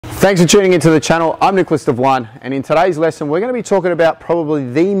Thanks for tuning into the channel. I'm Nicholas Devine, and in today's lesson we're going to be talking about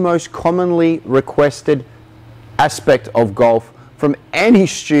probably the most commonly requested aspect of golf from any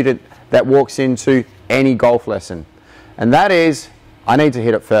student that walks into any golf lesson, and that is, I need to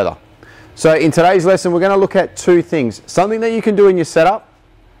hit it further. So in today's lesson we're going to look at two things: something that you can do in your setup,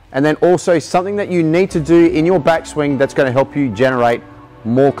 and then also something that you need to do in your backswing that's going to help you generate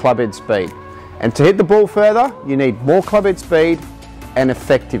more clubhead speed. And to hit the ball further, you need more clubhead speed and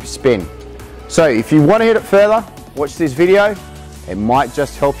effective spin. So if you want to hit it further, watch this video. It might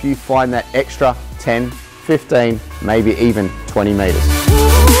just help you find that extra 10, 15, maybe even 20 meters.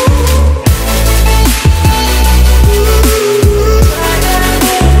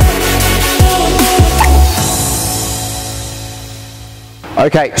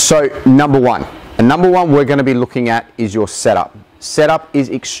 Okay, so number one we're going to be looking at is your setup. Setup is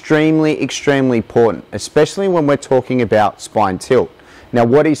extremely important, especially when we're talking about spine tilt. Now,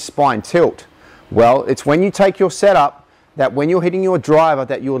 what is spine tilt? Well, it's when you take your setup that when you're hitting your driver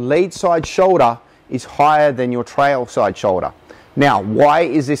that your lead side shoulder is higher than your trail side shoulder. Now, why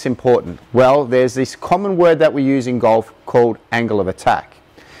is this important? Well, there's this common word that we use in golf called angle of attack.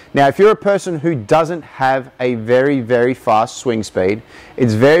 Now, if you're a person who doesn't have a very fast swing speed,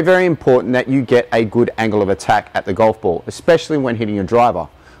 it's very important that you get a good angle of attack at the golf ball, especially when hitting your driver.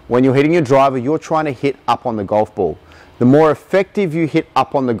 When you're hitting your driver, you're trying to hit up on the golf ball. The more effective you hit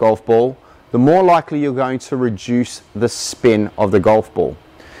up on the golf ball, the more likely you're going to reduce the spin of the golf ball.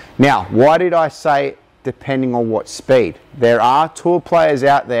 Now, why did I say depending on what speed? There are tour players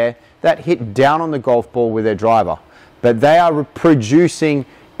out there that hit down on the golf ball with their driver, but they are producing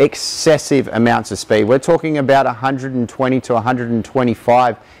excessive amounts of speed. We're talking about 120 to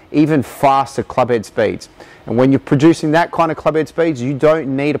 125, even faster clubhead speeds. And when you're producing that kind of clubhead speeds, you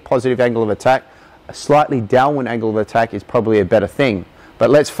don't need a positive angle of attack. A slightly downward angle of attack is probably a better thing. But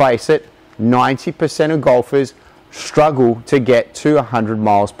let's face it, 90% of golfers struggle to get to 100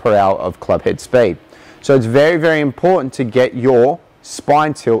 miles per hour of clubhead speed. So it's very important to get your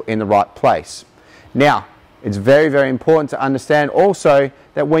spine tilt in the right place. Now, it's very important to understand also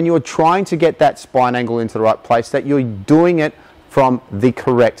that when you're trying to get that spine angle into the right place, that you're doing it from the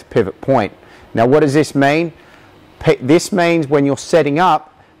correct pivot point. Now, what does this mean? This means when you're setting up,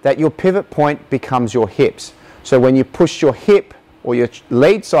 that your pivot point becomes your hips. So when you push your hip or your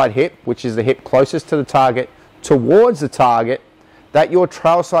lead side hip, which is the hip closest to the target, towards the target, that your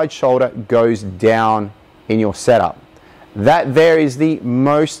trail side shoulder goes down in your setup. That there is the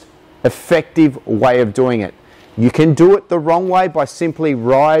most effective way of doing it. You can do it the wrong way by simply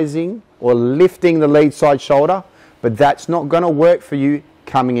rising or lifting the lead side shoulder, but that's not going to work for you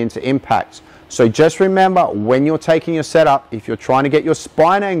coming into impact. So just remember, when you're taking your setup, if you're trying to get your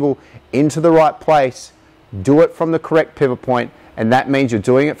spine angle into the right place, do it from the correct pivot point, and that means you're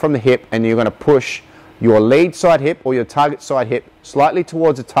doing it from the hip, and you're going to push your lead side hip or your target side hip slightly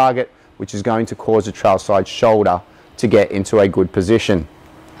towards the target, which is going to cause the trail side shoulder to get into a good position.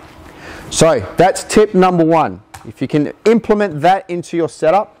 So that's tip number one. If you can implement that into your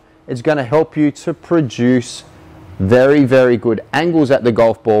setup, it's going to help you to produce very good angles at the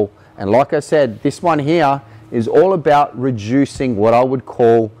golf ball. And like I said, this one here is all about reducing what I would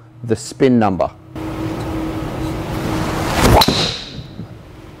call the spin number.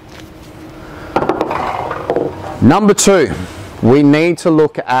 Number two, we need to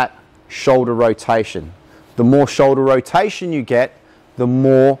look at shoulder rotation. The more shoulder rotation you get, the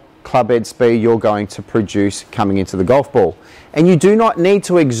more clubhead speed you're going to produce coming into the golf ball. And you do not need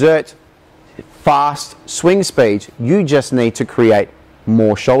to exert fast swing speeds, you just need to create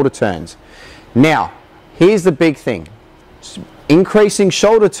more shoulder turns. Now, here's the big thing. Increasing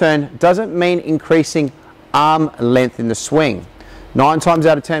shoulder turn doesn't mean increasing arm length in the swing. 9 times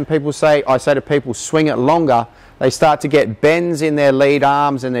out of 10 I say to people, swing it longer. They start to get bends in their lead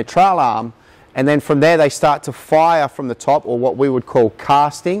arms and their trail arm, and then from there they start to fire from the top, or what we would call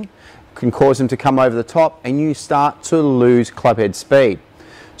casting, can cause them to come over the top, and you start to lose clubhead speed.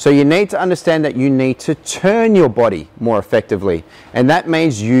 So you need to understand that you need to turn your body more effectively, and that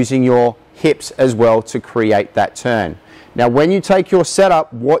means using your hips as well to create that turn. Now, when you take your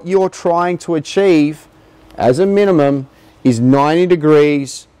setup, what you're trying to achieve as a minimum is 90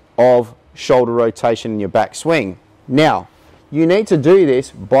 degrees of shoulder rotation in your backswing. Now, you need to do this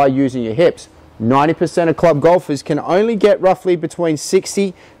by using your hips. 90% of club golfers can only get roughly between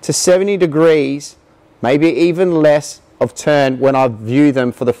 60 to 70 degrees, maybe even less, of turn when I view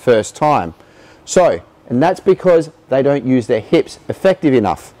them for the first time. So, and that's because they don't use their hips effective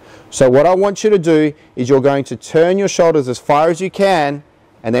enough. So what I want you to do is you're going to turn your shoulders as far as you can,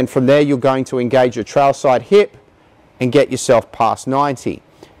 and then from there you're going to engage your trail side hip and get yourself past 90.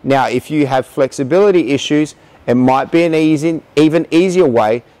 Now, if you have flexibility issues, it might be an even easier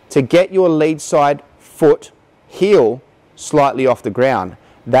way to get your lead side foot heel slightly off the ground.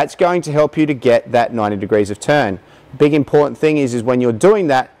 That's going to help you to get that 90 degrees of turn. Big important thing is when you're doing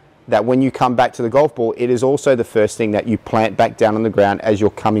that when you come back to the golf ball, it is also the first thing that you plant back down on the ground as you're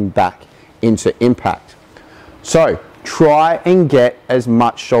coming back into impact. So try and get as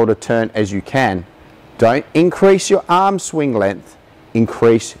much shoulder turn as you can. Don't increase your arm swing length,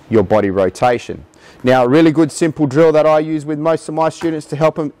 increase your body rotation. Now, a really good simple drill that I use with most of my students to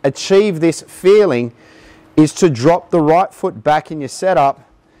help them achieve this feeling is to drop the right foot back in your setup,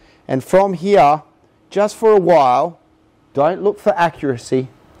 and from here, just for a while, don't look for accuracy,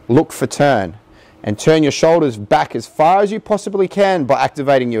 look for turn, and turn your shoulders back as far as you possibly can by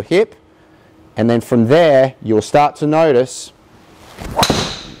activating your hip, and then from there, you'll start to notice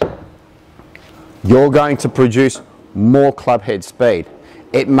you're going to produce more club head speed.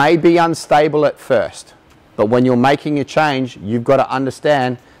 It may be unstable at first, but when you're making a change, you've got to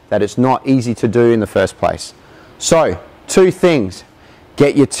understand that it's not easy to do in the first place. So, two things.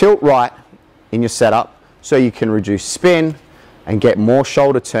 Get your tilt right in your setup so you can reduce spin and get more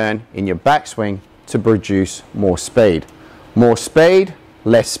shoulder turn in your backswing to produce more speed. More speed,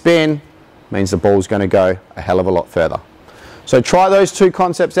 less spin, means the ball's going to go a hell of a lot further. So try those two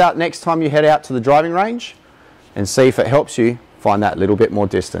concepts out next time you head out to the driving range and see if it helps you find that little bit more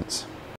distance.